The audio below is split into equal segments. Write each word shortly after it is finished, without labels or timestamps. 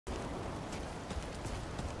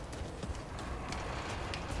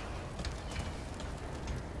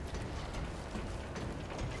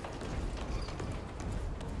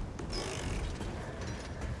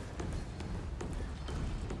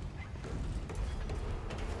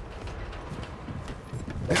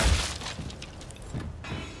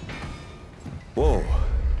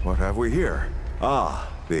have we here? Ah,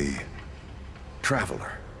 the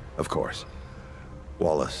traveler, of course.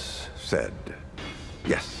 Wallace said,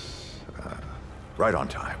 yes, right on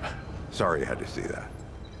time. Sorry you had to see that.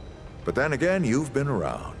 But then again, you've been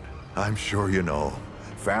around. I'm sure you know.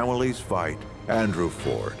 Families fight. Andrew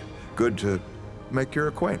Ford. Good to make your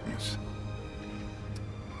acquaintance.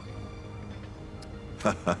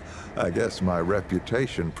 I guess my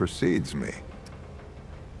reputation precedes me.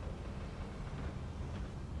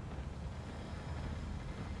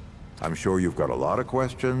 I'm sure you've got a lot of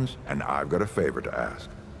questions, and I've got a favor to ask.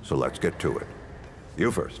 So let's get to it. You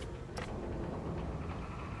first.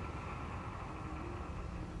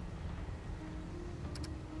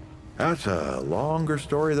 That's a longer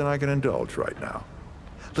story than I can indulge right now.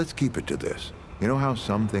 Let's keep it to this. You know how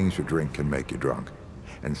some things you drink can make you drunk,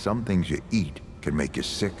 and some things you eat can make you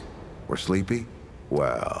sick or sleepy?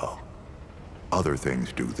 Well, other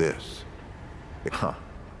things do this. Huh.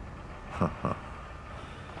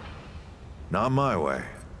 Not my way.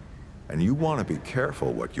 And you want to be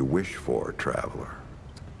careful what you wish for, traveler.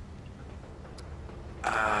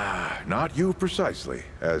 Not you precisely,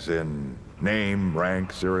 as in name,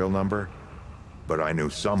 rank, serial number, but I knew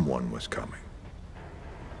someone was coming.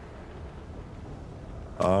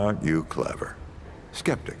 Aren't you clever?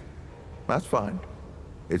 Skeptic. That's fine.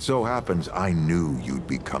 It so happens I knew you'd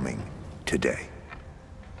be coming today.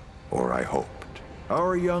 Or I hoped.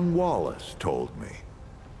 Our young Wallace told me.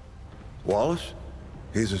 Wallace?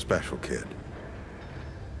 He's a special kid.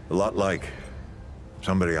 A lot like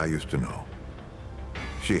somebody I used to know.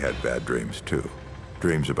 She had bad dreams too.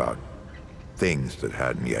 Dreams about things that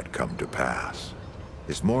hadn't yet come to pass.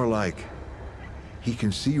 It's more like he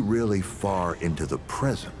can see really far into the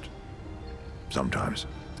present. Sometimes.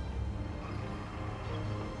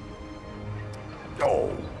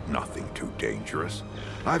 Oh, nothing too dangerous.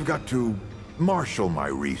 I've got to marshal my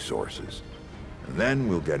resources. And then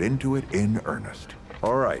we'll get into it in earnest.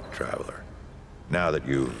 All right, traveler. Now that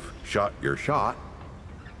you've shot your shot,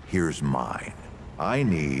 here's mine. I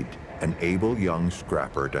need an able young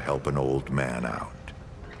scrapper to help an old man out.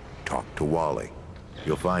 Talk to Wally.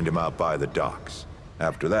 You'll find him out by the docks.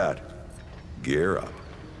 After that, gear up,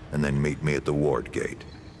 and then meet me at the ward gate.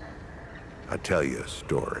 I'll tell you a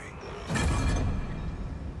story.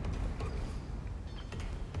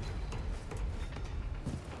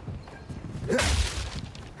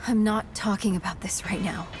 I'm not talking about this right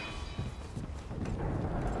now.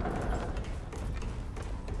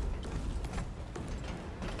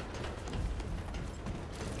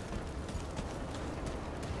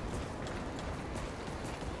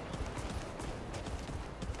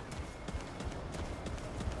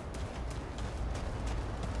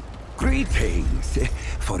 Greetings.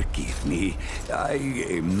 Forgive me. I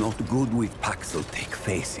am not good with Paxeltech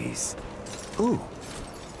faces. Oh,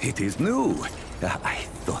 it is new. I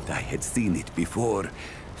thought I had seen it before.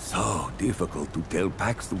 So difficult to tell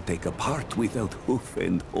Paxeltech apart without hoof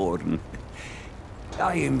and horn.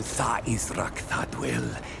 I am Sa Israk Thadwell.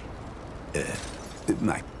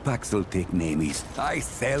 My Paxeltech name is... I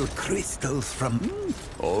sell crystals from...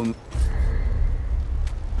 on...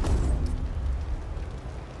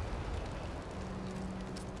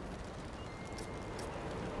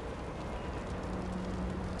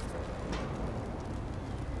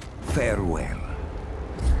 Farewell.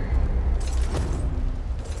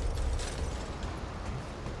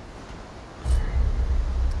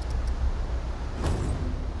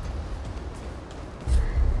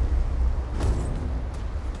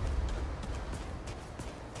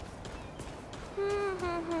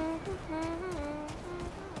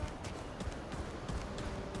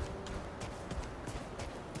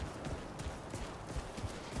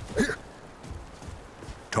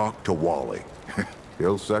 Talk to Wally.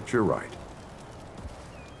 He'll set you right.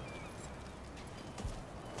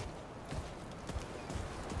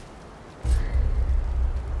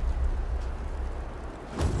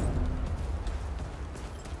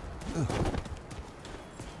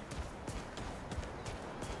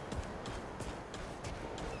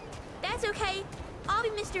 That's okay. I'll be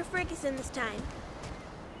Mr. Ferguson this time.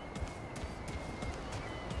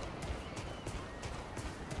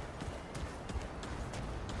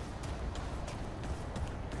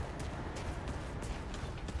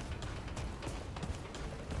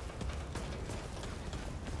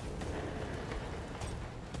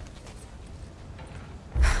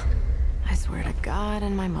 God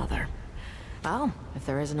and my mother. Well, if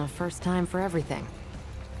there isn't a first time for everything.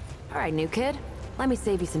 All right, new kid. Let me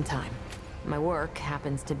save you some time. My work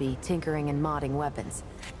happens to be tinkering and modding weapons.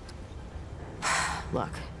 Look,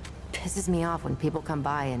 pisses me off when people come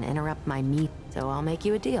by and interrupt my meat, so I'll make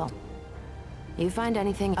you a deal. You find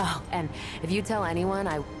anything... Oh, and if you tell anyone,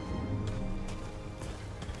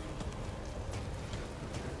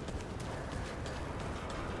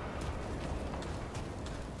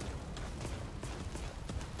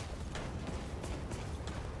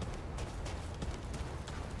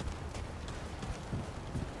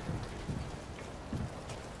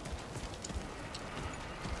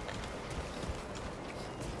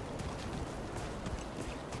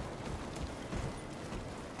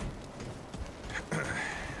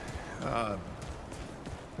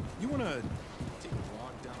 You wanna take a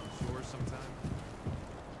walk down the shore sometime?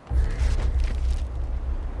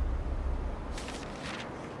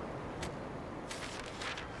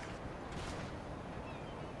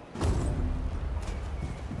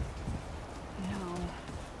 No,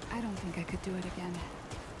 I don't think I could do it again.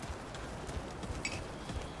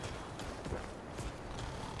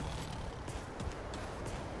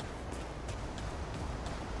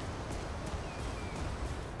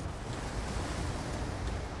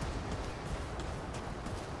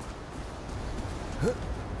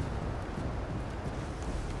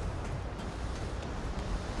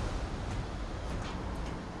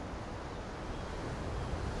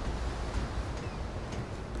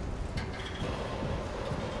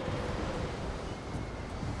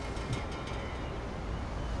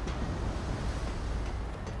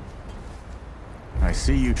 I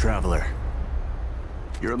see you, traveler.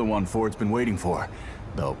 You're the one Ford's been waiting for.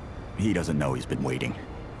 Though, he doesn't know he's been waiting.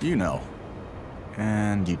 You know.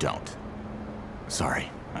 And you don't. Sorry,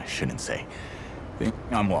 I shouldn't say.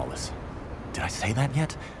 I'm Wallace. Did I say that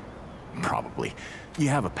yet? Probably. You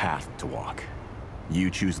have a path to walk. You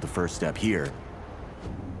choose the first step here.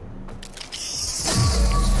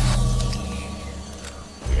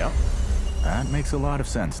 Yep. That makes a lot of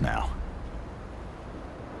sense now.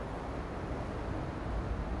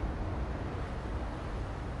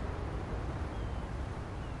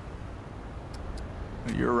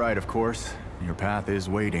 You're right, of course. Your path is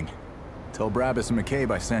waiting. Tell Brabus and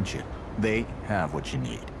McCabe I sent you. They have what you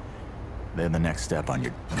need. They're the next step on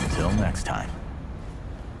your... Until next time.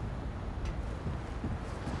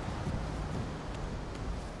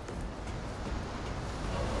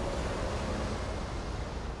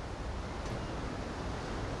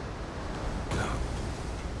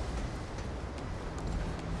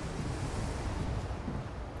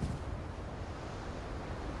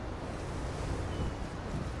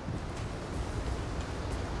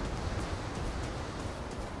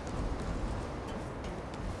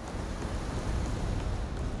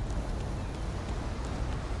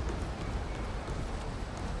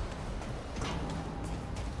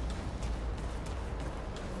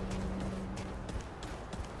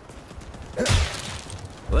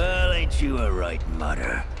 Well, ain't you a right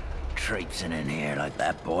mutter? Traipsing in here like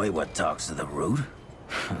that boy what talks to the root?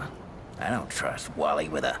 I don't trust Wally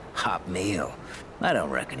with a hot meal. I don't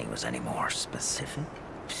reckon he was any more specific.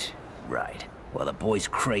 Right. Well, the boy's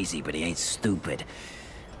crazy, but he ain't stupid.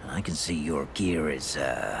 I can see your gear is,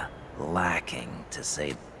 lacking, to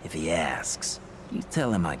say if he asks. You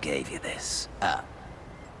tell him I gave you this.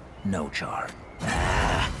 No charge.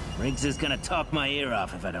 Riggs is gonna talk my ear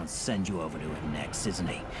off if I don't send you over to him next, isn't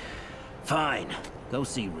he? Fine. Go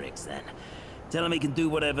see Riggs, then. Tell him he can do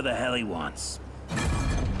whatever the hell he wants.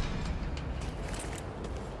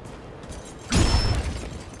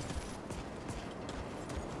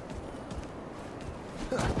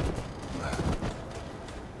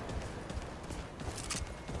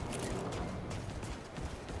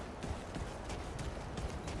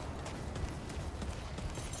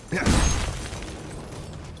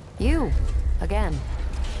 You, again.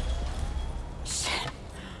 Shit.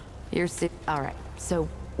 You're alright, so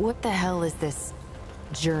what the hell is this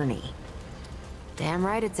journey? Damn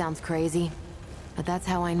right it sounds crazy, but that's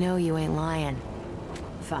how I know you ain't lying.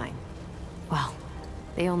 Fine. Well,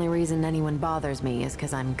 the only reason anyone bothers me is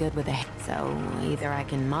because I'm good with it. So either I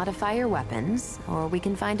can modify your weapons, or we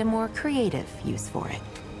can find a more creative use for it.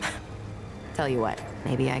 Tell you what,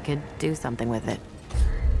 maybe I could do something with it.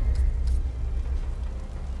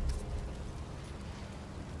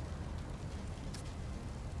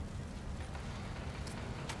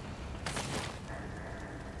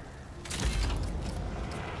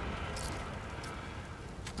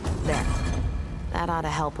 That ought to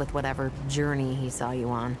help with whatever journey he saw you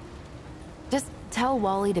on. Just tell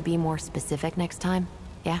Wally to be more specific next time,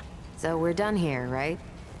 yeah? So we're done here, right?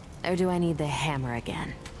 Or do I need the hammer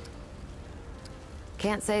again?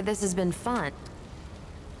 Can't say this has been fun.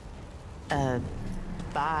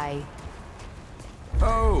 Bye.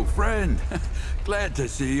 Oh, friend. Glad to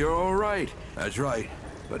see you're all right. That's right,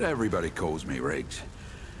 but everybody calls me Riggs.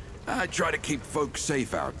 I try to keep folks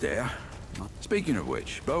safe out there. Speaking of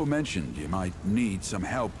which, Bo mentioned you might need some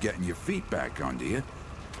help getting your feet back under you.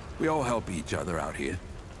 We all help each other out here.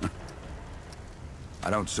 I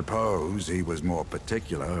don't suppose he was more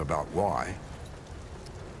particular about why.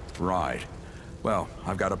 Right. Well,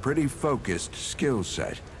 I've got a pretty focused skill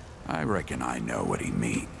set. I reckon I know what he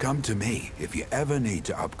means. Come to me if you ever need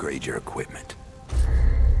to upgrade your equipment.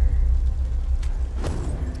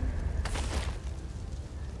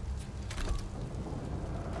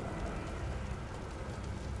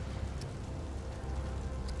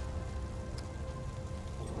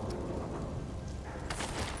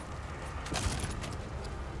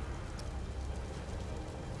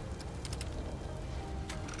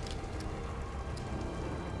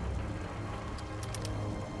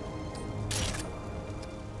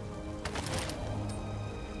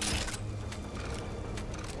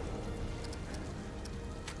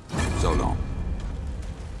 So long.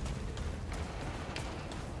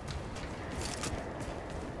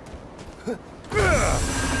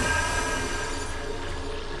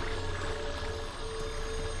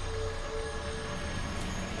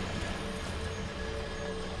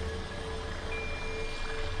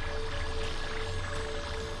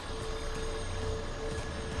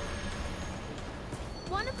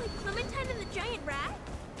 Wanna play Clementine and the Giant Rat?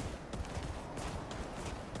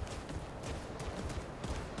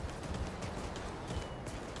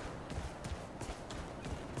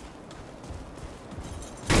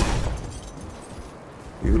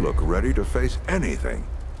 You look ready to face anything.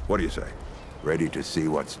 What do you say? Ready to see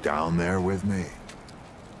what's down there with me?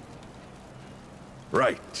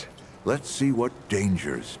 Right. Let's see what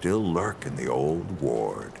dangers still lurk in the old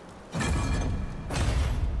ward.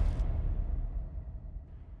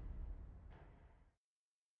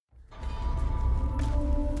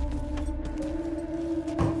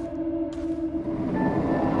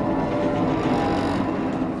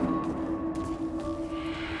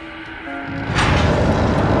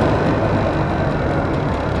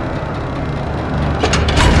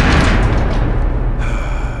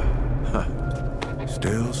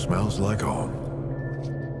 Still smells like home.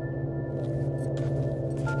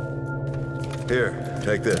 Here,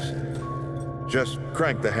 take this. Just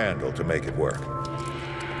crank the handle to make it work.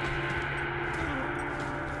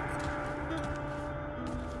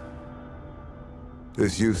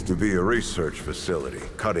 This used to be a research facility,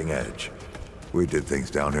 cutting edge. We did things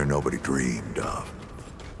down here nobody dreamed of.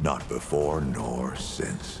 Not before nor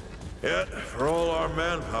since. Yet, for all our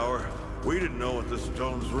manpower, we didn't know what the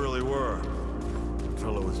stones really were.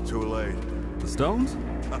 Until it was too late. The stones?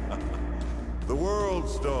 The world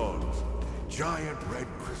stones. Giant red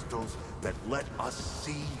crystals that let us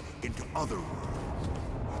see into other worlds.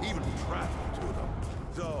 Even travel to them.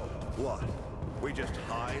 So, what? We just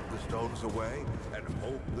hide the stones away and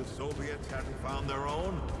hope the Soviets hadn't found their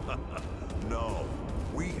own? No.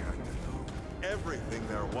 We had to know everything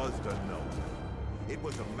there was to know. It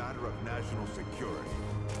was a matter of national security.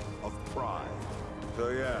 Of pride. So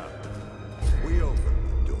yeah. We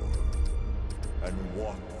opened the door and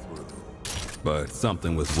walked through. But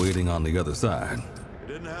something was waiting on the other side. It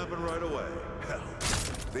didn't happen right away. Hell,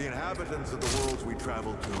 the inhabitants of the worlds we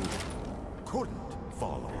traveled to couldn't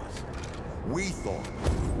follow us. We thought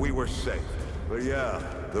we were safe. But yeah,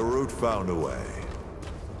 the root found a way.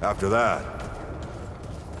 After that,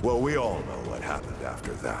 well, we all know what happened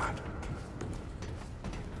after that.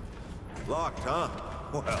 Locked, huh?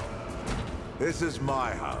 Well, this is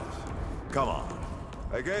my house. Come on.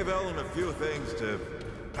 I gave Ellen a few things to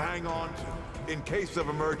hang on to, in case of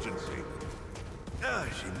emergency.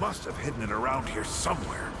 She must have hidden it around here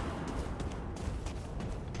somewhere.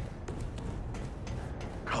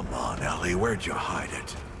 Come on, Ellie, where'd you hide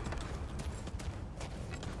it?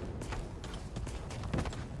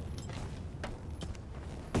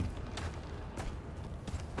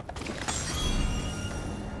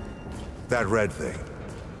 That red thing,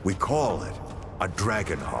 we call it a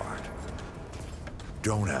dragon heart.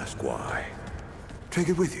 Don't ask why. Take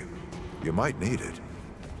it with you. You might need it.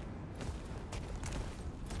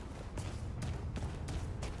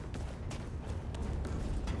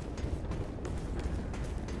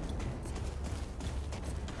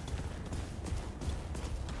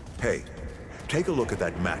 Hey, take a look at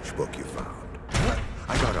that matchbook you found.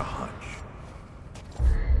 I got a hunch.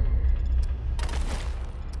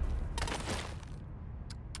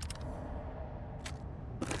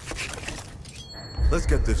 Let's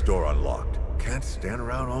get this door unlocked. Can't stand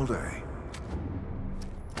around all day.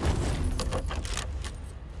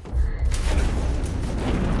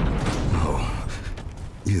 Oh,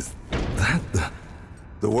 is that the...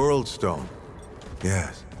 The World Stone.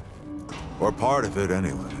 Yes. Or part of it,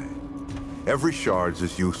 anyway. Every shard's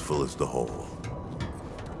as useful as the whole.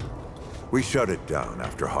 We shut it down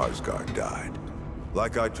after Harsgard died.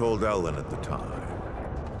 Like I told Ellen at the time,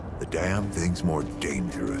 the damn thing's more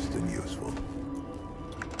dangerous than useful.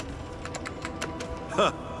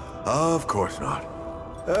 Huh. Of course not.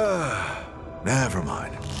 Never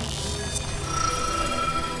mind.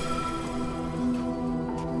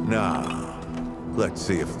 Now, let's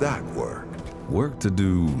see if that worked. Work to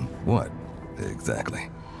do what, exactly?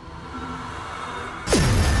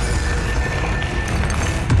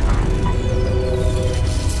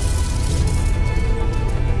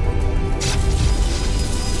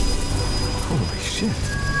 Holy shit.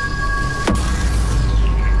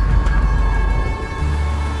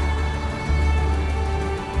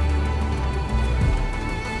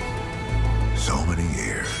 So many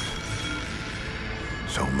years.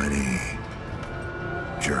 So many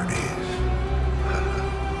journeys.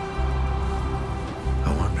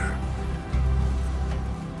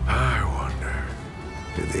 I wonder,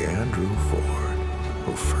 did the Andrew Ford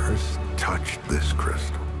who first touched this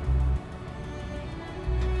crystal,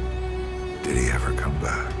 did he ever come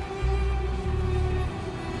back?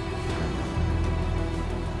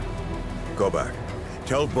 Go back.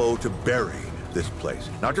 Tell Bo to bury this place.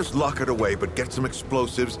 Not just lock it away, but get some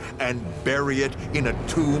explosives and bury it in a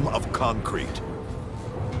tomb of concrete.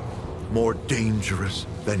 More dangerous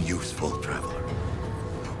than useful, traveler.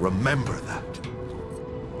 Remember that.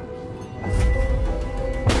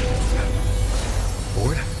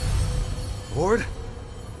 Ford? Ford?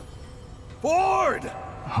 Ford!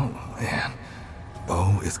 Oh, man.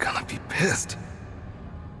 Bo is gonna be pissed.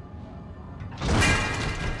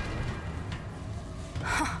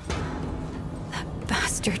 That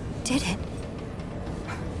bastard did it.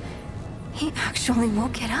 He actually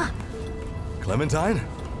woke it up. Clementine?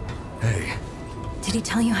 Hey. Did he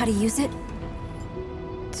tell you how to use it?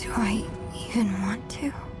 Do I even want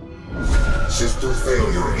to? System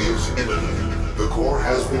failure is imminent. The core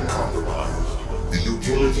has been compromised. The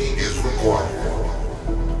utility is required.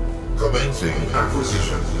 Commencing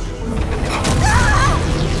acquisition.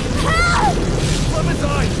 Help!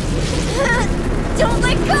 Clementine! Don't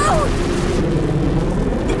let go!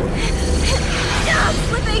 I'm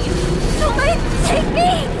slipping! Somebody take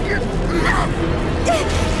me!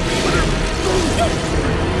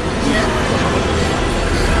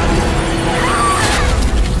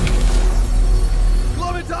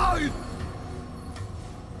 Clementine!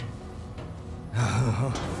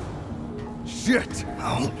 Shit!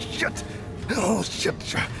 Oh, shit! Oh, shit!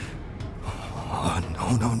 Oh,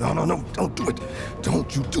 no, don't do it!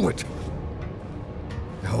 Don't you do it!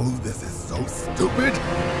 No, this is so stupid!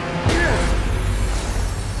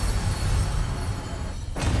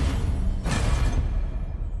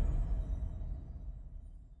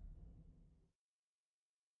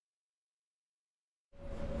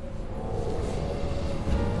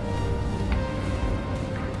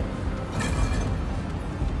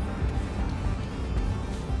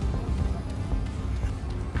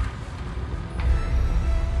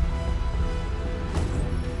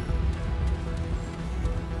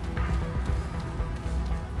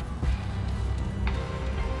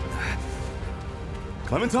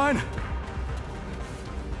 Clementine?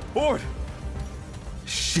 Ford!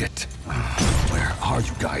 Shit! Where are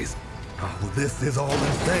you guys? Oh, this is all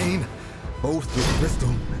insane! Both the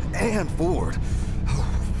Crystal and Ford.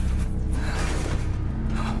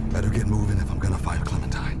 Better get moving if I'm gonna find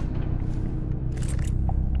Clementine.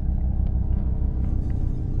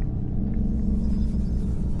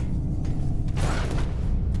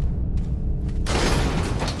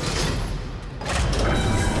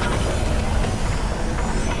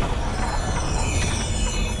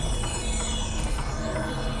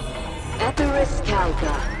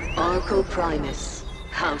 Arco Primus,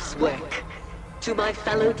 Housework. To my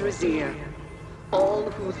fellow Drazir, all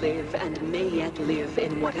who live and may yet live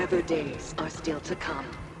in whatever days are still to come.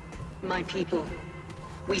 My people,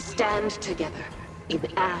 we stand together in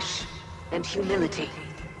ash and humility.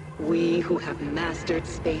 We who have mastered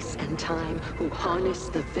space and time, who harness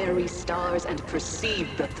the very stars and perceive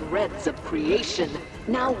the threads of creation,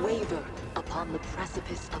 now waver upon the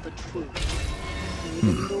precipice of a truth.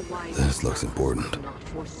 This looks important. Not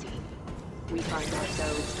foreseen. We find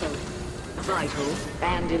ourselves both vital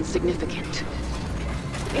and insignificant.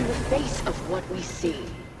 In the face of what we see,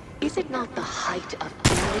 is it not the height of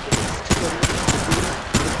arrogance to believe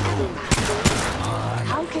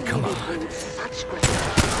how can we behold such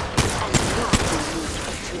greatness and not be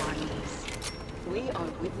moved to our knees? We are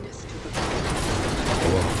witness to the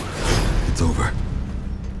Whoa. It's over.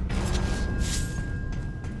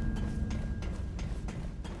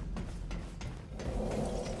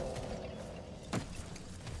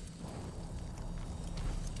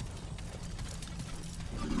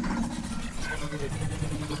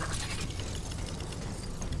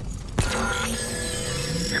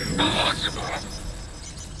 Impossible.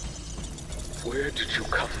 Where did you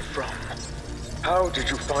come from? How did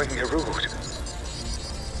you find Nerud?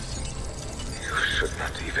 You should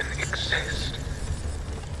not even exist.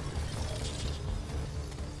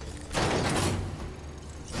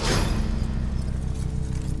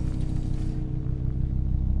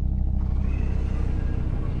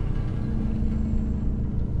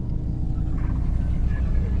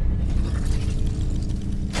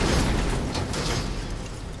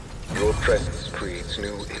 Your presence creates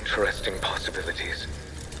new, interesting possibilities.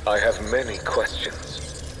 I have many questions.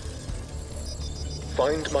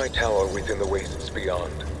 Find my tower within the wastes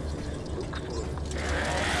beyond. Look for...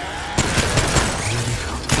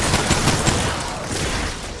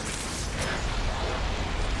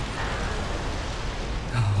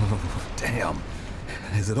 Oh, damn.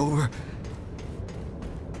 Is it over?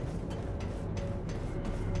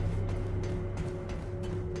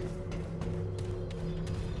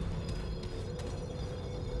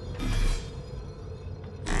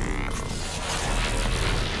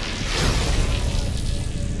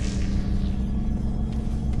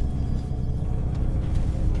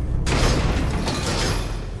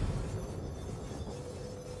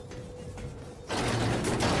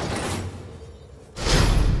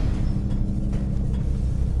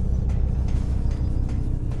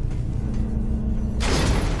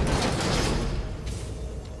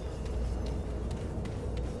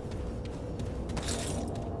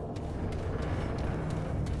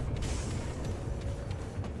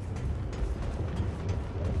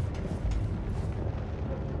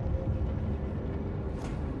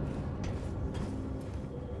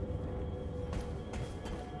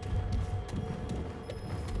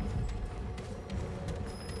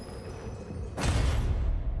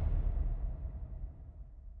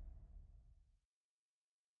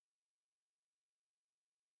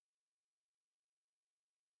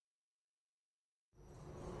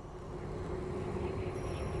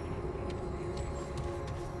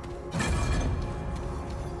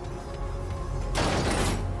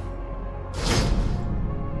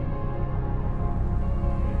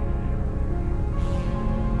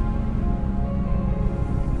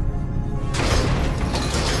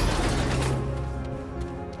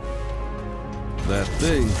 That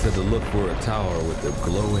thing said to look for a tower with a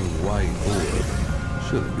glowing white orb.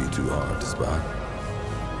 Shouldn't be too hard to spot.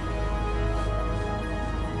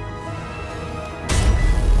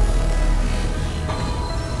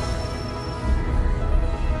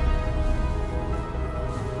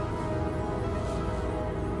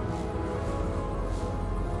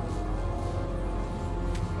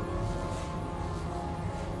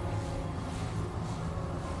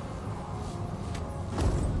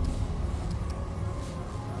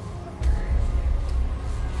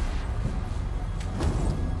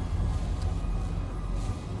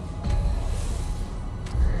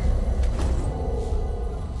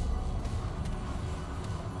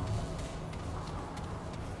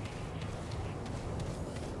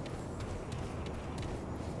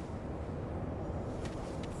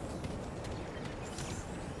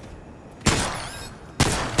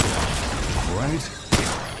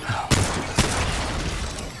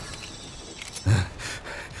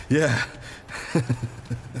 Yeah.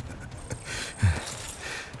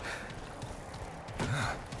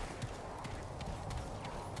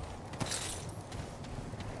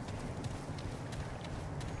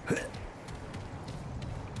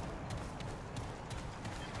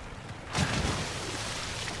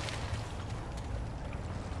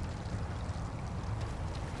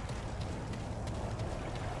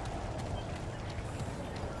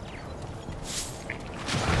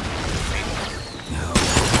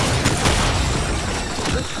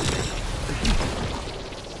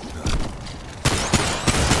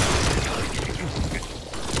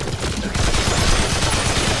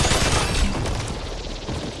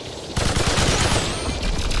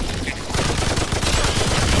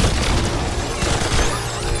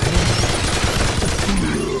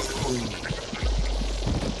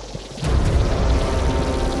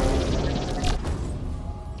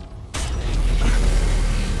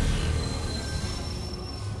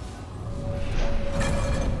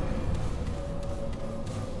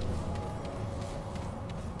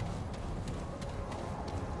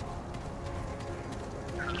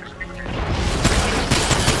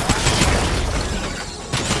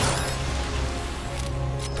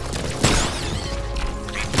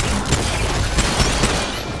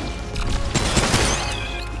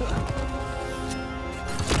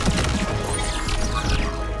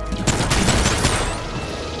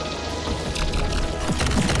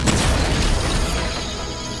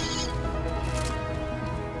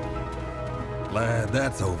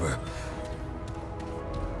 that's over.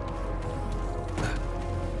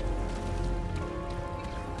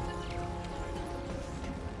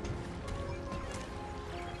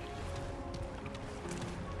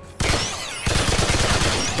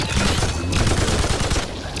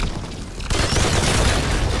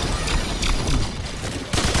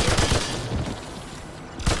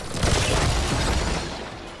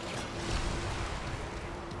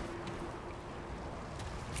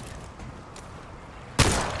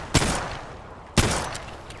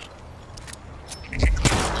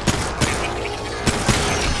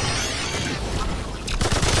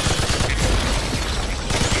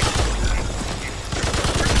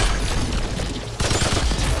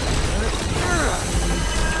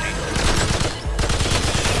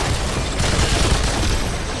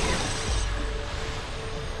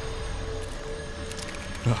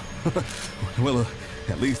 Well,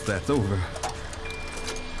 at least that's over.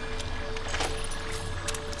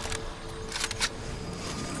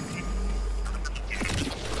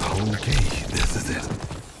 Okay, this is it.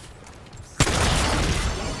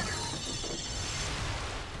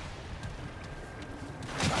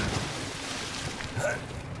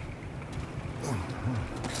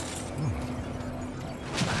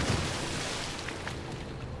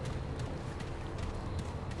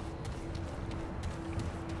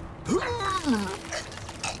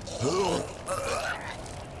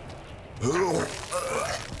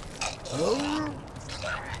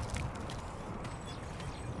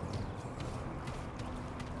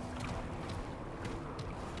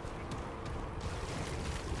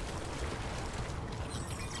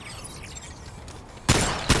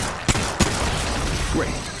 Great.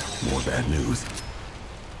 More bad news.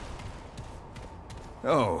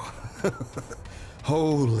 Oh.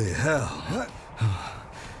 Holy hell.